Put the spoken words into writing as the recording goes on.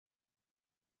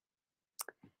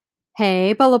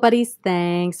Hey, Bolo buddies,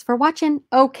 thanks for watching.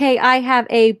 Okay, I have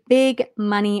a big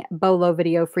money Bolo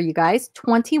video for you guys.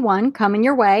 21 coming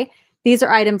your way. These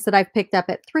are items that I've picked up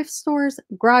at thrift stores,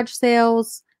 garage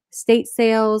sales, estate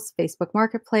sales, Facebook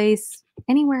Marketplace,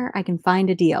 anywhere I can find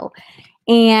a deal.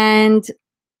 And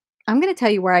I'm going to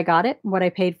tell you where I got it, what I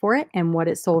paid for it, and what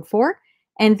it sold for.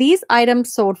 And these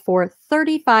items sold for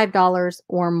 $35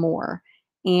 or more.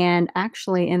 And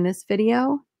actually, in this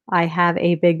video, I have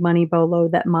a big money bolo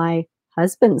that my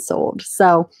husband sold.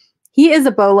 So he is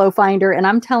a bolo finder. And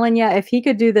I'm telling you, if he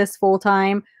could do this full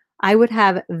time, I would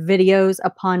have videos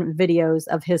upon videos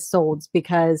of his solds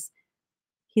because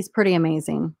he's pretty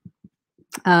amazing.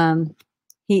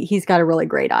 He's got a really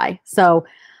great eye. So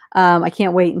I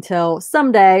can't wait until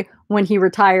someday when he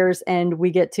retires and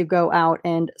we get to go out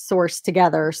and source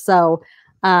together. So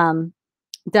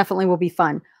definitely will be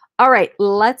fun. All right,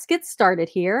 let's get started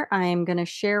here. I'm going to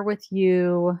share with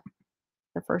you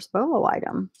the first bolo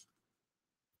item.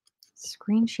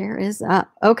 Screen share is up.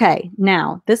 Okay,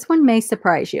 now this one may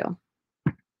surprise you.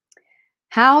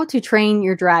 How to train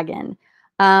your dragon.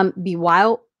 Be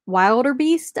wilder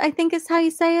beast, I think is how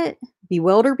you say it.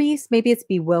 Bewilder beast. Maybe it's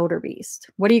bewilder beast.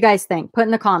 What do you guys think? Put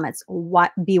in the comments.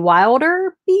 What, be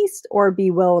wilder beast or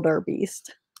bewilder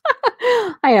beast?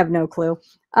 I have no clue.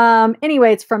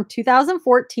 Anyway, it's from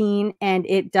 2014 and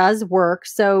it does work.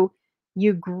 So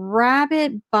you grab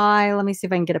it by, let me see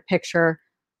if I can get a picture.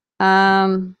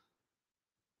 It's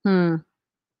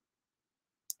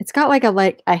got like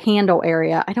a handle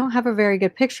area. I don't have a very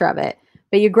good picture of it,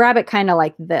 but you grab it kind of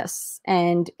like this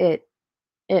and it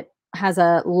has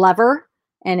a lever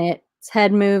and its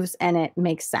head moves and it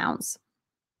makes sounds.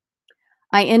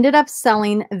 I ended up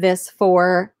selling this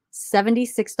for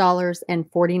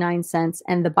 $76.49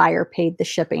 and the buyer paid the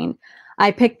shipping.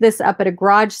 I picked this up at a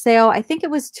garage sale. I think it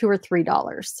was $2 or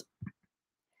 $3.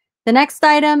 The next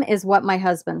item is what my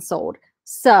husband sold.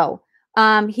 So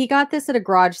he got this at a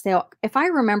garage sale. If I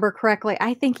remember correctly,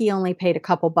 I think he only paid a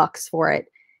couple bucks for it.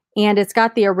 And it's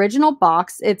got the original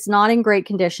box. It's not in great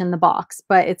condition, the box,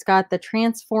 but it's got the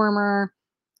transformer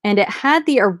and it had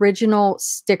the original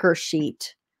sticker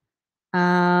sheet.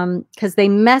 Because they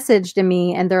messaged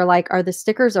me and they're like, are the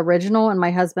stickers original? And my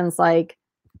husband's like,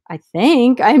 I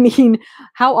think. I mean,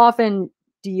 how often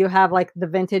do you have like the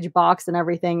vintage box and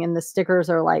everything and the stickers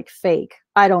are like fake?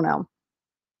 I don't know.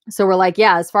 So we're like,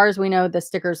 yeah, as far as we know, the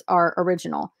stickers are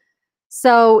original.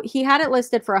 So he had it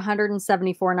listed for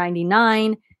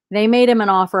 $174.99. They made him an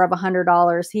offer of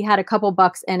 $100. He had a couple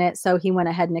bucks in it, so he went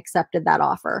ahead and accepted that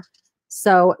offer.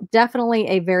 So definitely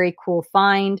a very cool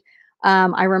find.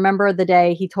 I remember the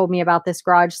day he told me about this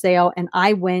garage sale, and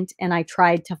I went and I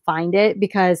tried to find it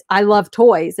because I love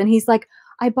toys. And he's like,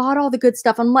 I bought all the good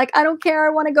stuff. I'm like, I don't care. I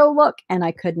want to go look. And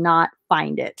I could not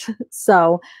find it.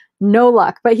 So no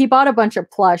luck. But he bought a bunch of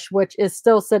plush, which is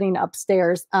still sitting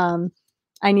upstairs.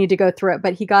 I need to go through it,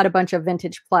 but he got a bunch of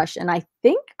vintage plush. And I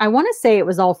want to say it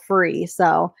was all free.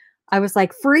 So I was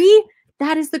like, free?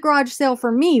 That is the garage sale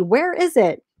for me. Where is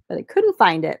it? But I couldn't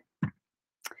find it.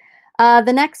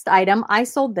 The next item, I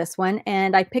sold this one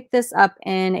and I picked this up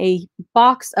in a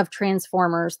box of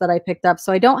Transformers that I picked up.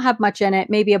 So I don't have much in it,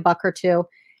 maybe a buck or two.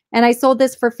 And I sold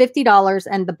this for $50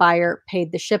 and the buyer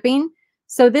paid the shipping.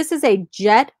 So this is a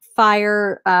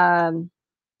Jetfire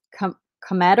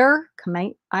Commodore,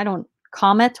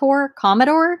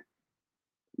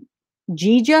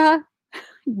 Giga,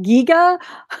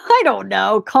 I don't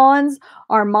know, Cons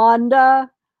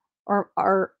Armada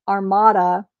or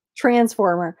Armada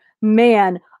Transformer.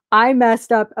 Man, I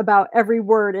messed up about every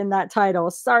word in that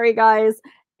title. Sorry, guys.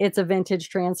 It's a vintage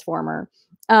Transformer.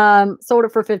 Sold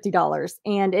it for $50.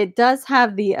 And it does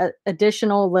have the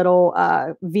additional little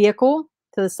vehicle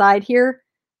to the side here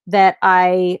that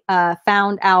I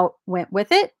found out went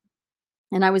with it.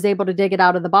 And I was able to dig it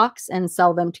out of the box and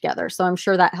sell them together. So I'm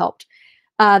sure that helped.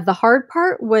 The hard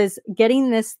part was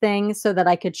getting this thing so that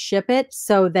I could ship it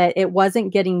so that it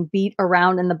wasn't getting beat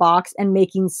around in the box and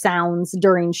making sounds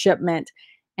during shipment.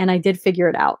 And I did figure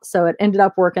it out. So it ended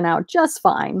up working out just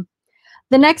fine.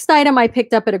 The next item I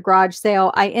picked up at a garage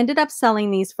sale, I ended up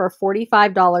selling these for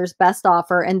 $45 best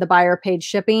offer and the buyer paid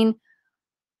shipping.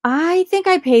 I think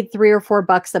I paid $3 or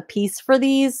 $4 a piece for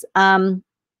these. I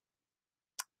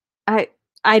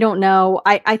don't know.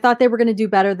 I thought they were going to do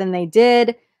better than they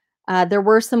did. There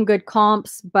were some good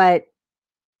comps, but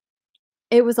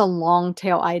it was a long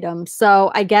tail item.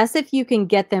 So I guess if you can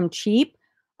get them cheap,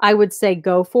 I would say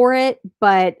go for it,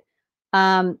 but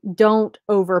don't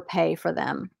overpay for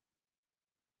them.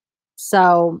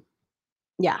 So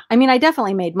yeah, I mean, I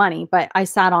definitely made money, but I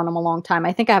sat on them a long time.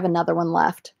 I think I have another one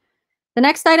left. The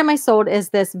next item I sold is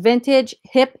this vintage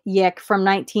hip yick from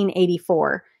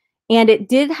 1984. And it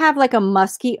did have like a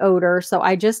musky odor, so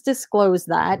I just disclosed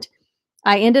that.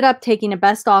 I ended up taking a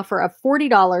best offer of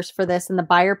 $40 for this, and the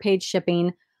buyer paid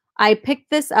shipping. I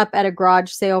picked this up at a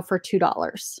garage sale for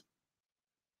 $2.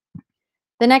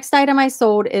 The next item I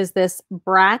sold is this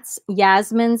Bratz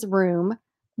Yasmin's Room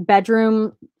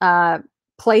bedroom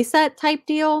playset type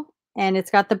deal. And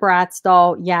it's got the Bratz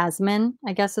doll, Yasmin,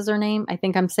 I guess is her name. I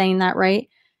think I'm saying that right.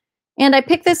 And I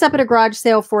picked this up at a garage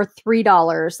sale for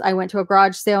 $3. I went to a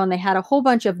garage sale and they had a whole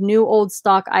bunch of new old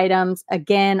stock items.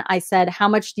 Again, I said, how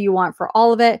much do you want for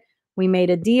all of it? We made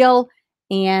a deal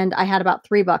and I had about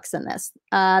 $3 in this.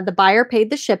 The buyer paid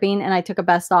the shipping and I took a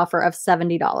best offer of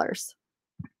 $70.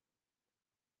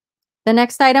 The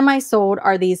next item I sold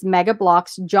are these Mega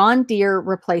Blocks John Deere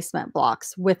replacement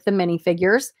blocks with the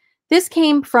minifigures. This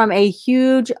came from a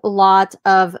huge lot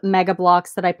of Mega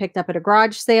Blocks that I picked up at a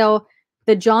garage sale.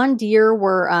 The John Deere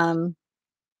were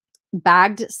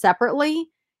bagged separately,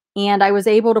 and I was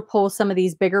able to pull some of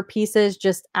these bigger pieces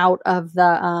just out of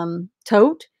the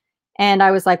tote. And I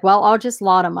was like, well, I'll just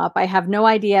lot them up. I have no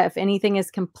idea if anything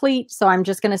is complete, so I'm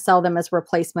just going to sell them as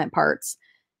replacement parts.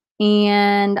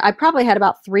 And I probably had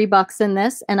about $3 in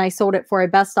this, and I sold it for a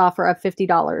best offer of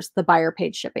 $50. The buyer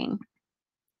paid shipping.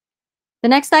 The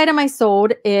next item I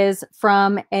sold is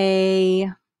from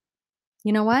you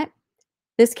know what?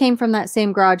 This came from that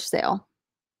same garage sale.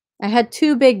 I had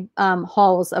two big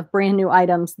hauls of brand new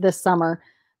items this summer,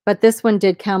 but this one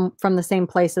did come from the same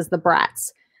place as the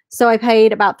Bratz. So I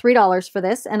paid about $3 for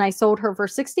this, and I sold her for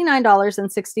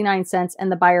 $69.69,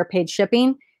 and the buyer paid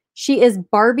shipping. She is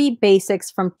Barbie Basics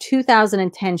from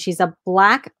 2010. She's a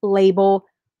black label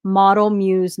model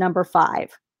Muse number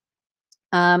 5.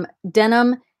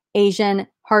 Denim, Asian,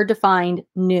 hard to find,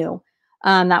 new.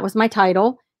 That was my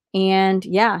title. And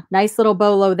yeah, nice little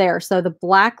bolo there. So the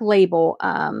black label,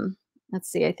 let's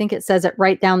see, I think it says it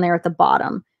right down there at the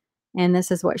bottom. And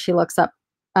this is what she looks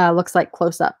like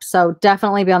close up. So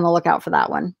definitely be on the lookout for that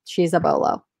one. She's a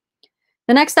bolo.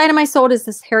 The next item I sold is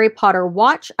this Harry Potter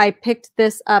watch. I picked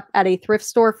this up at a thrift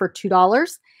store for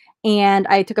 $2 and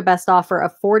I took a best offer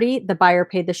of $40. The buyer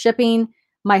paid the shipping.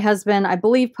 My husband, I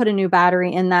believe, put a new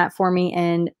battery in that for me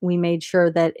and we made sure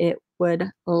that it would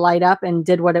light up and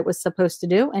did what it was supposed to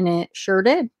do, and it sure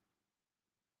did.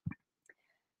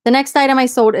 The next item I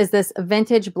sold is this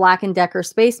vintage Black & Decker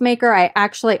Space Maker. I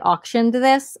actually auctioned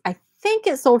this. I think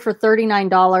it sold for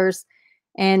 $39.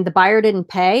 And the buyer didn't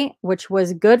pay, which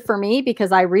was good for me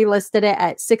because I relisted it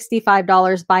at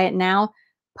 $65. Buy it now.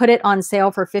 Put it on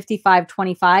sale for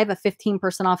 $55.25, a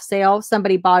 15% off sale.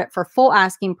 Somebody bought it for full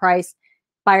asking price.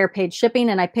 Buyer paid shipping,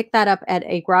 and I picked that up at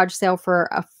a garage sale for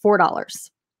 $4.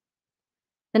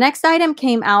 The next item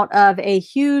came out of a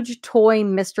huge toy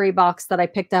mystery box that I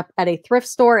picked up at a thrift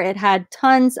store. It had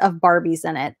tons of Barbies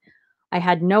in it. I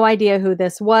had no idea who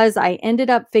this was. I ended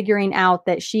up figuring out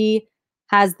that she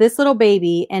has this little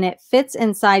baby and it fits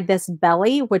inside this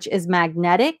belly, which is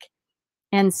magnetic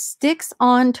and sticks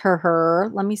onto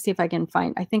her. Let me see if I can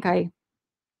find, I think okay,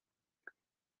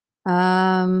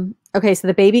 so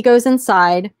the baby goes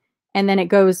inside and then it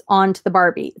goes onto the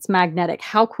Barbie. It's magnetic.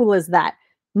 How cool is that?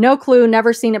 No clue,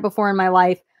 never seen it before in my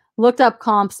life. Looked up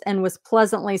comps and was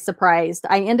pleasantly surprised.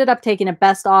 I ended up taking a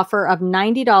best offer of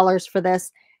 $90 for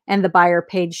this and the buyer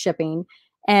paid shipping.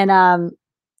 And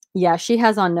yeah, she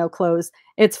has on no clothes.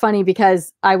 It's funny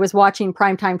because I was watching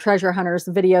Primetime Treasure Hunters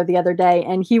video the other day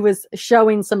and he was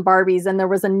showing some Barbies and there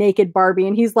was a naked Barbie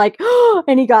and he's like, oh,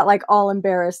 and he got like all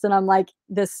embarrassed. And I'm like,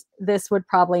 this would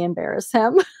probably embarrass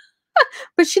him.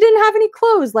 But she didn't have any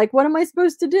clothes. Like, what am I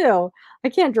supposed to do? I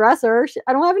can't dress her.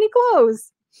 I don't have any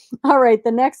clothes. All right.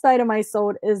 The next item I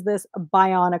sold is this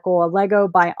Bionicle, a Lego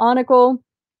Bionicle.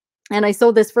 And I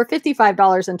sold this for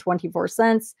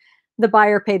 $55.24. The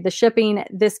buyer paid the shipping.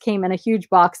 This came in a huge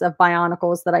box of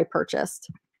Bionicles that I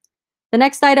purchased. The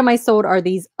next item I sold are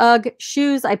these UGG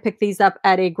shoes. I picked these up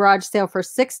at a garage sale for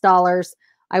 $6.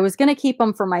 I was going to keep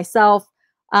them for myself,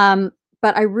 but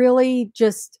I really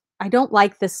I don't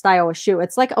like this style of shoe.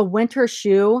 It's like a winter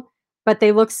shoe, but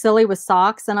they look silly with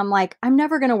socks. And I'm like, I'm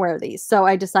never going to wear these. So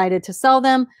I decided to sell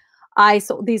them. I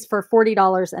sold these for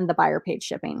 $40 and the buyer paid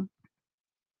shipping.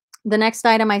 The next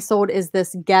item I sold is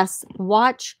this Guess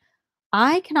watch.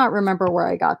 I cannot remember where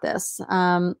I got this.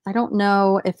 I don't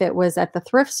know if it was at the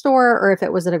thrift store or if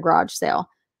it was at a garage sale,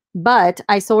 but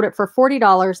I sold it for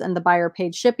 $40 and the buyer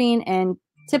paid shipping. And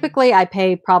typically I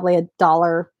pay probably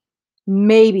 $1,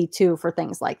 maybe $2 for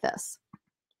things like this.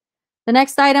 The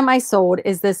next item I sold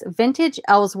is this vintage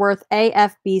Ellsworth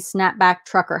AFB snapback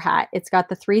trucker hat. It's got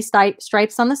the 3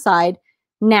 stripes on the side.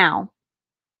 Now,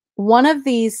 one of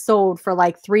these sold for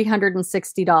like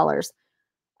 $360.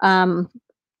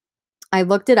 I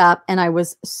looked it up and I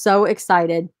was so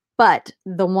excited, but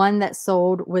the one that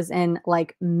sold was in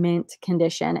like mint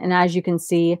condition. And as you can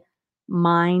see,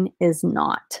 mine is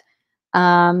not.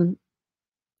 And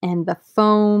the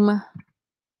foam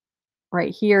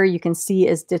right here, you can see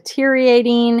is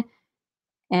deteriorating,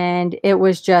 and it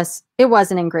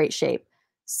wasn't in great shape.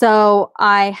 So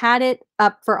I had it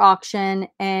up for auction,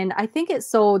 and I think it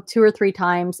sold 2 or 3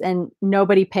 times and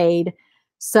nobody paid.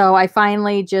 So I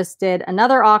finally just did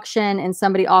another auction and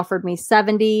somebody offered me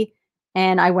 70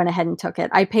 and I went ahead and took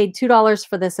it. I paid $2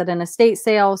 for this at an estate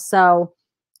sale. So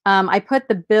I put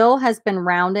the bill has been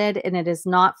rounded and it is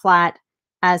not flat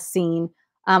as seen.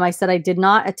 I said I did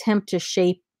not attempt to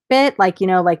shape it, like,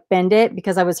 like bend it,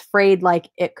 because I was afraid like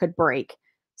it could break.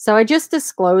 So I just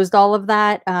disclosed all of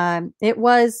that. It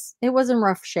was in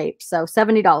rough shape. So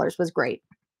 $70 was great.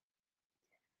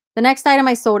 The next item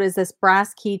I sold is this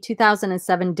brass key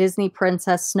 2007 Disney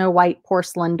Princess Snow White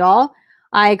porcelain doll.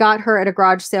 I got her at a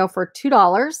garage sale for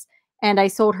 $2 and I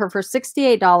sold her for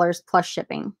 $68 plus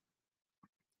shipping.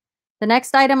 The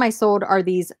next item I sold are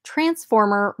these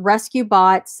Transformer Rescue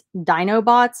Bots, Dino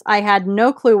Bots. I had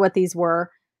no clue what these were.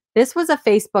 This was a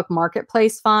Facebook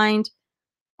Marketplace find.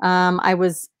 I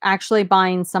was actually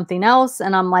buying something else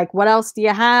and I'm like, what else do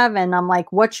you have? And I'm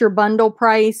like, what's your bundle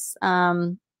price?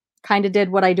 Kind of did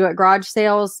what I do at garage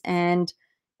sales and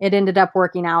it ended up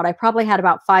working out. I probably had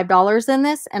about $5 in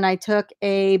this and I took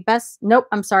I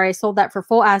sold that for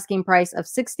full asking price of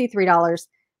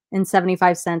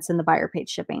 $63.75 and the buyer paid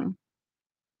shipping.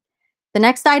 The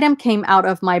next item came out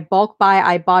of my bulk buy.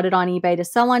 I bought it on eBay to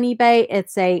sell on eBay.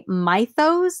 It's a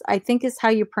mythos, I think is how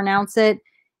you pronounce it.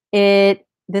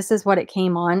 This is what it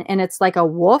came on, and it's like a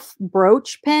wolf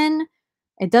brooch pin.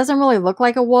 It doesn't really look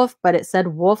like a wolf, but it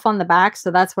said wolf on the back,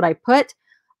 so that's what I put.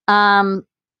 I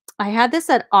had this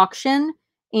at auction,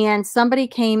 and somebody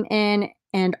came in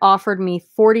and offered me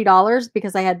 $40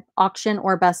 because I had auction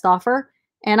or best offer,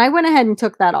 and I went ahead and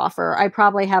took that offer. I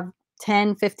probably have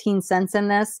 10, 15 cents in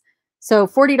this. So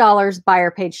 $40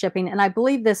 buyer paid shipping, and I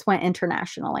believe this went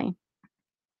internationally.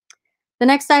 The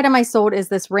next item I sold is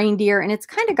this reindeer, and it's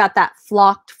kind of got that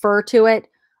flocked fur to it.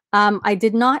 I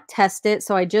did not test it,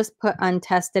 so I just put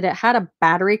untested. It had a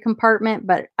battery compartment,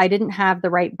 but I didn't have the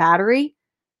right battery.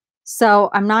 So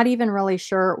I'm not even really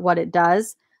sure what it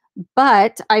does.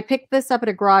 But I picked this up at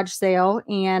a garage sale,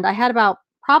 and I had about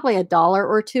probably $1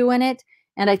 or $2 in it.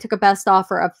 And I took a best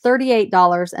offer of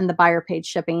 $38 and the buyer paid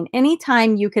shipping.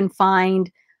 Anytime you can find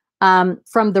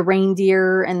from the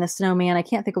reindeer and the snowman, I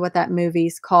can't think of what that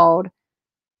movie's called.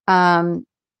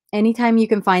 Anytime you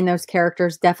can find those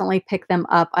characters, definitely pick them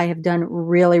up. I have done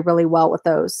really, really well with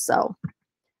those. So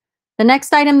the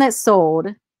next item that sold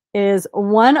is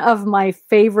one of my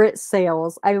favorite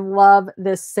sales. I love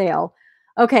this sale.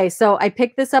 Okay, so I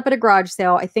picked this up at a garage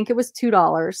sale. I think it was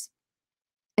 $2.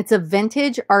 It's a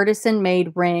vintage artisan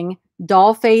made ring,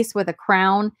 doll face with a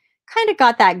crown. Kind of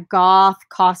got that goth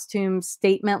costume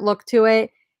statement look to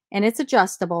it. And it's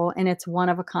adjustable and it's one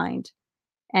of a kind.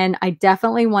 And I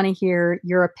definitely want to hear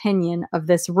your opinion of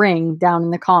this ring down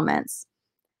in the comments.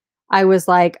 I was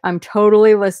like, I'm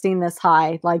totally listing this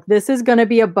high. Like, this is going to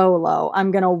be a bolo.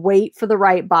 I'm going to wait for the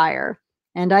right buyer.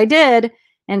 And I did.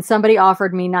 And somebody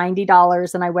offered me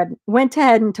 $90 and I went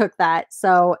ahead and took that.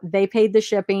 So they paid the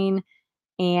shipping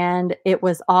and it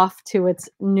was off to its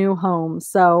new home.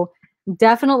 So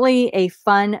definitely a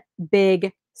fun,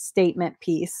 big statement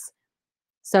piece.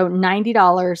 So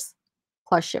 $90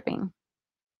 plus shipping.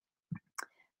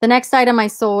 The next item I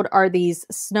sold are these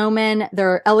snowmen.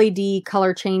 They're LED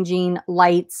color changing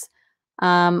lights.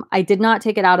 I did not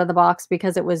take it out of the box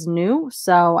because it was new.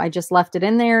 So I just left it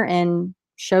in there and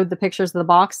showed the pictures of the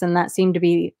box, and that seemed to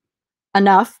be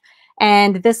enough.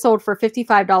 And this sold for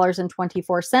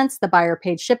 $55.24. The buyer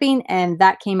paid shipping, and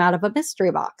that came out of a mystery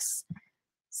box.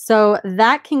 So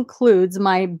that concludes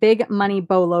my big money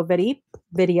bolo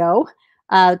video.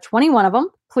 21 of them.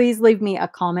 Please leave me a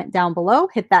comment down below.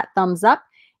 Hit that thumbs up.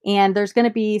 And there's going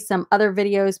to be some other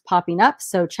videos popping up.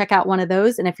 So check out one of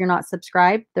those. And if you're not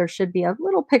subscribed, there should be a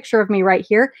little picture of me right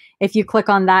here. If you click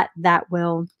on that, that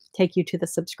will take you to the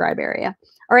subscribe area.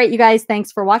 All right, you guys,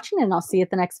 thanks for watching, and I'll see you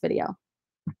at the next video.